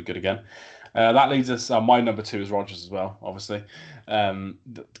sure they'll be good again. That leads us. My number 2 is Rodgers as well, obviously. Kind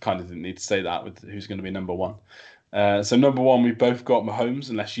of didn't need to say that with who's going to be number 1. So number 1, we've both got Mahomes,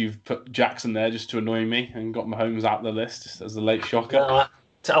 unless you've put Jackson there just to annoy me and got Mahomes out of the list just as the late shocker. No,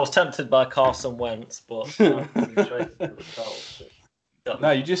 I was tempted by Carson Wentz, but no,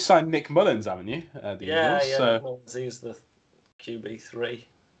 you just signed Nick Mullins, haven't you? Nick Mullins, he's the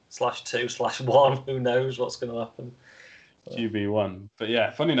QB3/2/1. Who knows what's going to happen? QB1. But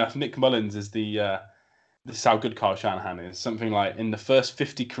yeah, funny enough, Nick Mullins is this is how good Kyle Shanahan is. Something like in the first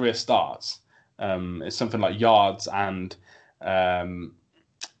 50 career starts, it's something like yards and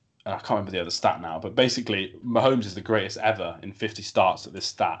I can't remember the other stat now, but basically Mahomes is the greatest ever in 50 starts at this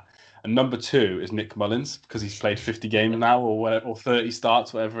stat. And number 2 is Nick Mullins, because he's played 50 games now, or whatever, or 30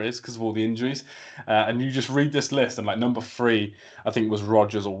 starts, whatever it is, because of all the injuries. And you just read this list, and like number 3, I think was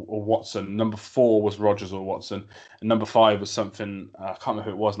Rodgers or Watson. Number 4 was Rodgers or Watson, and number 5 was something I can't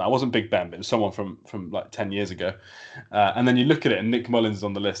remember who it was now. It wasn't Big Ben, but it was someone from like 10 years ago. And then you look at it, and Nick Mullins is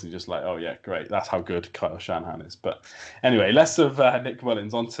on the list, and you're just like, oh yeah, great, that's how good Kyle Shanahan is. But anyway, less of Nick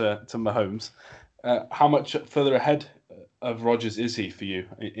Mullins, on to Mahomes. How much further ahead of Rodgers is he for you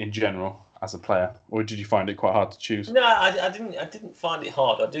in general as a player, or did you find it quite hard to choose? No, I didn't find it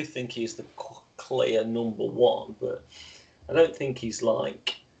hard. I do think he's the clear number 1, but I don't think he's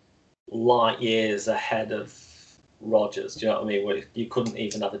like light years ahead of Rodgers. Do you know what I mean? Where you couldn't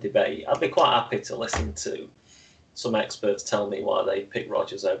even have a debate. I'd be quite happy to listen to some experts tell me why they pick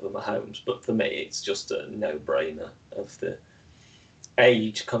Rodgers over Mahomes, but for me, it's just a no-brainer of the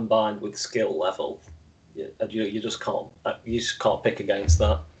age combined with skill level. You just can't pick against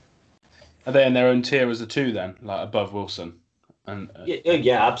that. Are they in their own tier as a two then, like above Wilson? And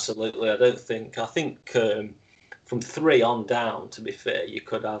Yeah, absolutely. I think from 3 on down, to be fair, you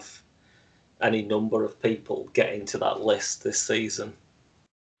could have any number of people get into that list this season.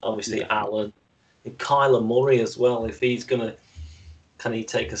 Obviously, Allen, and Kyler Murray as well. If he's can he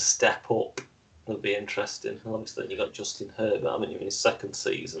take a step up? It'll be interesting. And obviously, then you got Justin Herbert, haven't you, in his second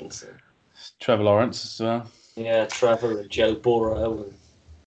season? So. Trevor Lawrence as well. Yeah, Trevor and Joe Burrow.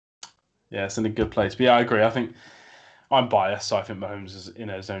 Yeah, it's in a good place. But yeah, I agree. I think I'm biased, so I think Mahomes is in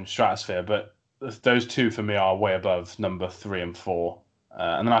his own stratosphere. But those two for me are way above number 3 and 4.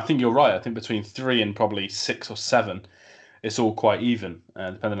 And then I think you're right. I think between 3 and probably 6 or 7, it's all quite even,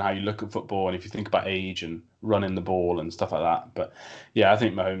 depending on how you look at football and if you think about age and running the ball and stuff like that. But yeah, I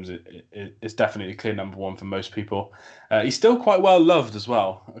think Mahomes is definitely a clear number 1 for most people. He's still quite well loved as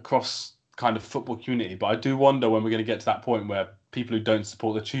well across kind of football community. But I do wonder when we're going to get to that point where people who don't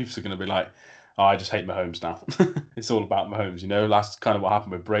support the Chiefs are going to be like, oh, I just hate Mahomes now. It's all about Mahomes, That's kind of what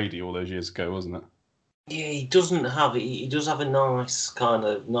happened with Brady all those years ago, wasn't it? Yeah, he does have a nice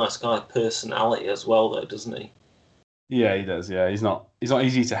guy personality as well, though, doesn't he? Yeah, he does. Yeah, he's not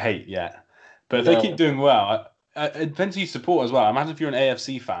easy to hate yet. But if they keep doing well, it depends who you support as well. Imagine if you're an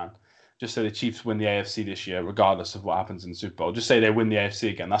AFC fan, just say the Chiefs win the AFC this year, regardless of what happens in the Super Bowl. Just say they win the AFC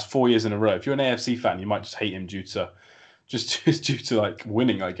again. That's 4 years in a row. If you're an AFC fan, you might just hate him due to like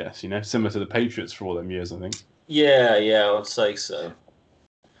winning, I guess. Similar to the Patriots for all them years, I think. Yeah, I would say so.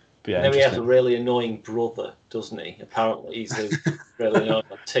 But yeah, and then he has a really annoying brother, doesn't he? Apparently, he's really annoying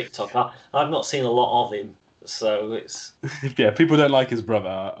on TikTok. I've not seen a lot of him, so it's yeah. People don't like his brother.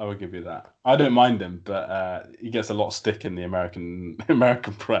 I will give you that. I don't mind him, but he gets a lot of stick in the American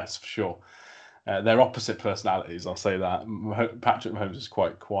press for sure. They're opposite personalities. I'll say that. Patrick Mahomes is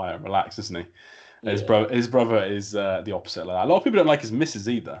quite quiet and relaxed, isn't he? His brother is the opposite of that. A lot of people don't like his missus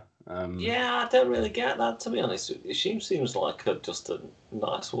either. Yeah, I don't really get that, to be honest. She seems like just a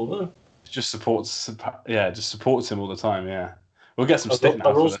nice woman. Just supports him all the time. Yeah, we'll get some stick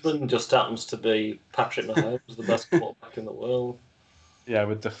now. Her husband just happens to be Patrick Mahomes, the best quarterback in the world. Yeah,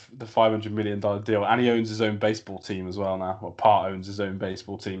 with the $500 million deal, and he owns his own baseball team as well now. Or part owns his own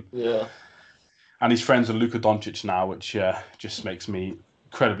baseball team. Yeah, and he's friends with Luka Doncic now, which just makes me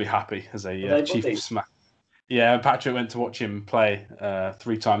incredibly happy as a chief of smack. Yeah, Patrick went to watch him play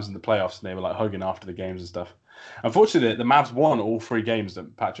 3 times in the playoffs, and they were like hugging after the games and stuff. Unfortunately, the Mavs won all 3 games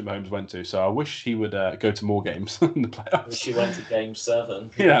that Patrick Mahomes went to, so I wish he would go to more games in the playoffs. Wish he went to Game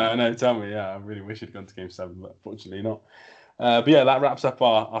 7. Yeah, I know. Tell me, I really wish he'd gone to Game 7, but fortunately not. But yeah, that wraps up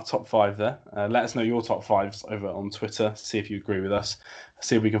our top 5 there. Let us know your top 5s over on Twitter. See if you agree with us.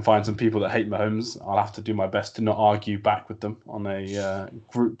 See if we can find some people that hate Mahomes. I'll have to do my best to not argue back with them on a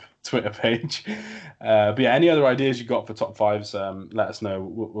group Twitter page. But yeah, any other ideas you got for top 5s, let us know.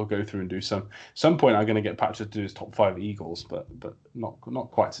 We'll go through and do some. Some point I'm going to get Patrick to do his top 5 Eagles, but not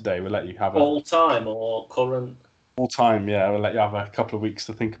quite today. We'll let you have all time or current. All time, yeah. We'll let you have a couple of weeks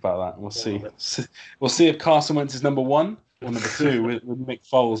to think about that. We'll see. We'll see if Carson Wentz is number 1. Or number 2 with Nick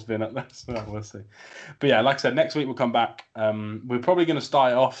Foles being up there. So we'll see. But yeah, like I said, next week we'll come back. We're probably going to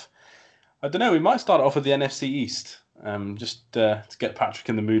start off. I don't know. We might start off with the NFC East, just to get Patrick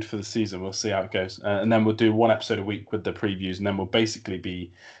in the mood for the season. We'll see how it goes, and then we'll do 1 episode a week with the previews, and then we'll basically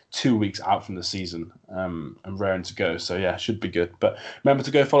be 2 weeks out from the season and raring to go. So yeah, should be good. But remember to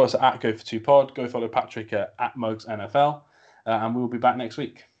go follow us at Go42Pod. Go follow Patrick at MugsNFL, and we'll be back next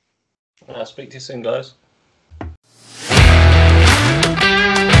week. Speak to you soon, guys.